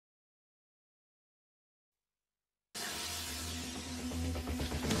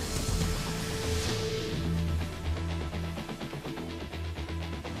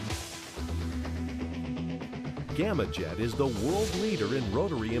GammaJet is the world leader in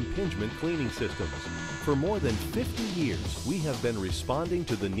rotary impingement cleaning systems. For more than 50 years, we have been responding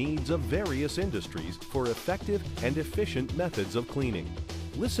to the needs of various industries for effective and efficient methods of cleaning.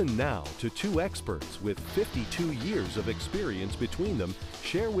 Listen now to two experts with 52 years of experience between them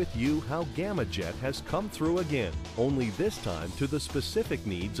share with you how GammaJet has come through again, only this time to the specific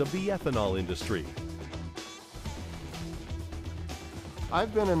needs of the ethanol industry.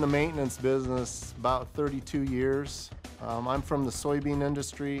 I've been in the maintenance business about 32 years. I'm from the soybean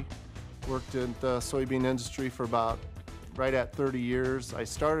industry, worked in the soybean industry for about right at 30 years. I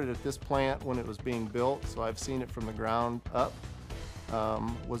started at this plant when it was being built, so I've seen it from the ground up.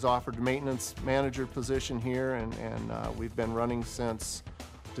 Was offered a maintenance manager position here, and we've been running since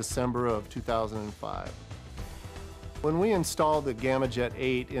December of 2005. When we installed the GammaJet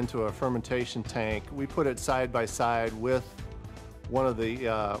 8 into a fermentation tank, we put it side by side with one of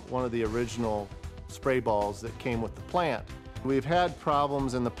the original spray balls that came with the plant. We've had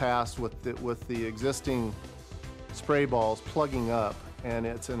problems in the past with the existing spray balls plugging up, and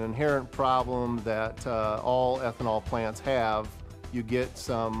it's an inherent problem that all ethanol plants have. You get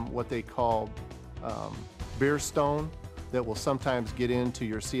some what they call beer stone that will sometimes get into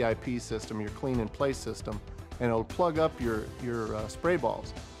your CIP system, your clean in place system, and it'll plug up your spray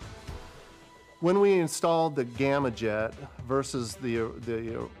balls. When we installed the GammaJet versus the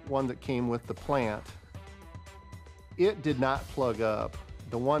one that came with the plant, it did not plug up.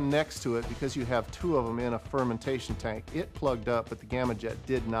 The one next to it, because you have two of them in a fermentation tank, it plugged up, but the GammaJet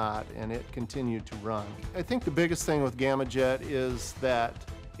did not, and it continued to run. I think the biggest thing with GammaJet is that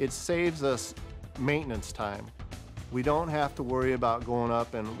it saves us maintenance time. We don't have to worry about going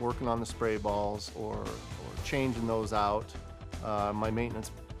up and working on the spray balls or changing those out. My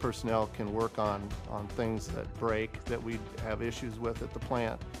maintenance personnel can work on things that break, that we have issues with at the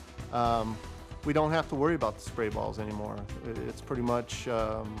plant. We don't have to worry about the spray balls anymore. It's pretty much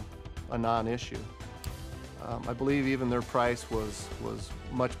a non-issue. I believe even their price was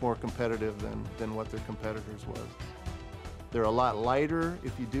much more competitive than what their competitors was. They're a lot lighter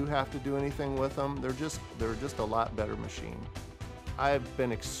if you do have to do anything with them. They're just a lot better machine. I've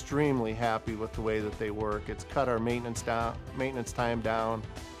been extremely happy with the way that they work. It's cut our maintenance time down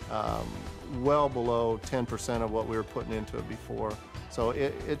well below 10% of what we were putting into it before. So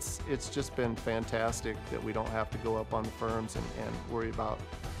it's just been fantastic that we don't have to go up on the firms and worry about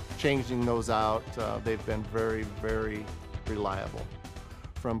changing those out. They've been very, very reliable.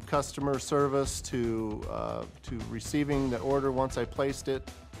 From customer service to receiving the order once I placed it,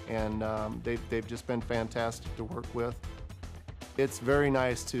 and they've just been fantastic to work with. It's very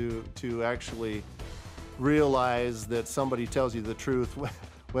nice to actually realize that somebody tells you the truth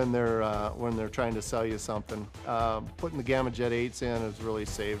when they're trying to sell you something. Putting the GammaJet 8s in has really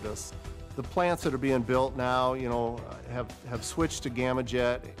saved us. The plants that are being built now, you know, have switched to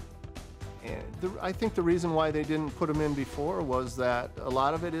GammaJet. And I think the reason why they didn't put them in before was that a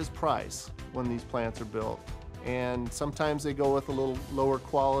lot of it is price when these plants are built. And sometimes they go with a little lower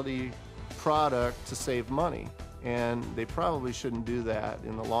quality product to save money. And they probably shouldn't do that.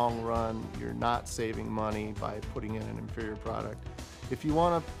 In the long run, you're not saving money by putting in an inferior product. If you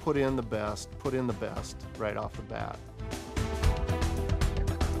want to put in the best right off the bat.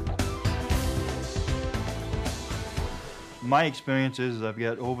 My experience is I've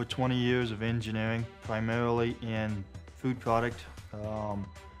got over 20 years of engineering, primarily in food product.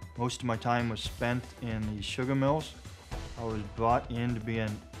 Most of my time was spent in the sugar mills. I was brought in to be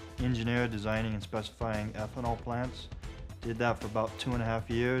an engineer designing and specifying ethanol plants. Did that for about 2.5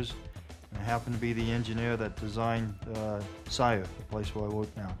 years. I happen to be the engineer that designed Sire, the place where I work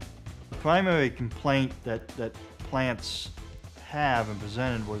now. The primary complaint that plants have and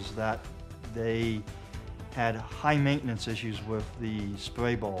presented was that they had high maintenance issues with the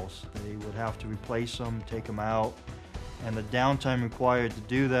spray balls. They would have to replace them, take them out, and the downtime required to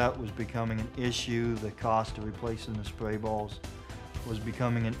do that was becoming an issue. The cost of replacing the spray balls was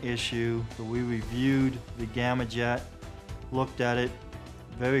becoming an issue. So we reviewed the GammaJet, looked at it,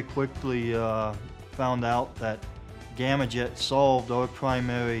 very quickly found out that GammaJet solved our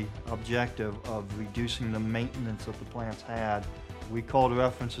primary objective of reducing the maintenance that the plants had. We called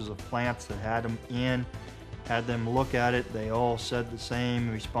references of plants that had them in, had them look at it. They all said the same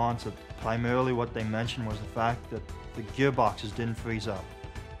response. That primarily what they mentioned was the fact that the gearboxes didn't freeze up,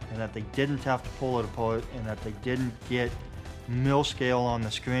 and that they didn't have to pull it apart, and that they didn't get mill scale on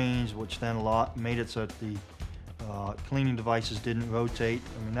the screens, which then made it so that the cleaning devices didn't rotate.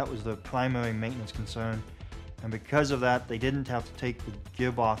 I mean, that was the primary maintenance concern. And because of that, they didn't have to take the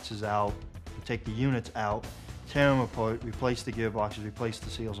gearboxes out, take the units out, tear them apart, replace the gearboxes, replace the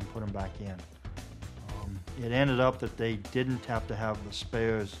seals, and put them back in. it ended up that they didn't have to have the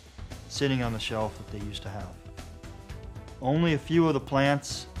spares sitting on the shelf that they used to have. Only a few of the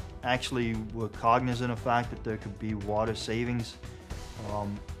plants actually were cognizant of the fact that there could be water savings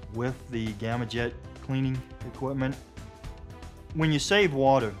with the GammaJet cleaning equipment. When you save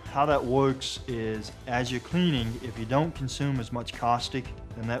water, how that works is as you're cleaning, if you don't consume as much caustic,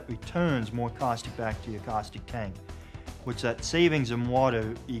 then that returns more caustic back to your caustic tank, which that savings in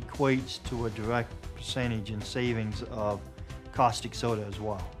water equates to a direct percentage in savings of caustic soda as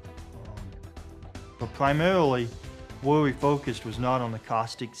well. But primarily, where we focused was not on the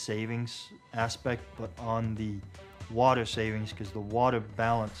caustic savings aspect, but on the water savings, because the water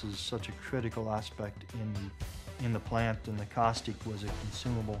balance is such a critical aspect in the plant, and the caustic was a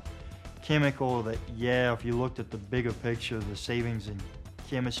consumable chemical that, yeah, if you looked at the bigger picture, the savings in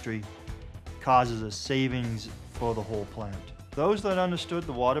chemistry causes a savings for the whole plant. Those that understood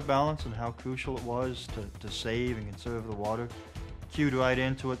the water balance and how crucial it was to save and conserve the water cued right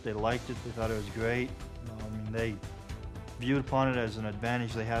into it. They liked it, they thought it was great. They viewed upon it as an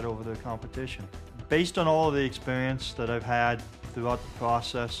advantage they had over their competition. Based on all of the experience that I've had throughout the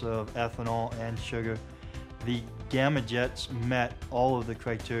process of ethanol and sugar, the GammaJets met all of the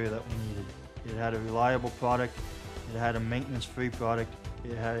criteria that we needed. It had a reliable product, it had a maintenance-free product,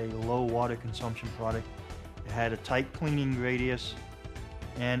 it had a low water consumption product, it had a tight cleaning radius,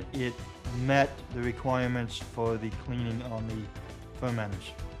 and it met the requirements for the cleaning on the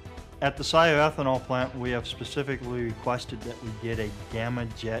fermenters. At the Sire ethanol plant, we have specifically requested that we get a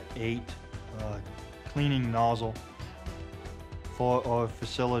GammaJet 8 cleaning nozzle for our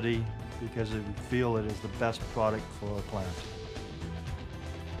facility because we feel it is the best product for our plant.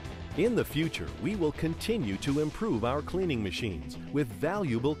 In the future, we will continue to improve our cleaning machines with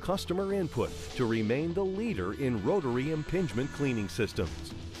valuable customer input to remain the leader in rotary impingement cleaning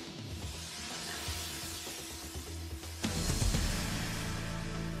systems.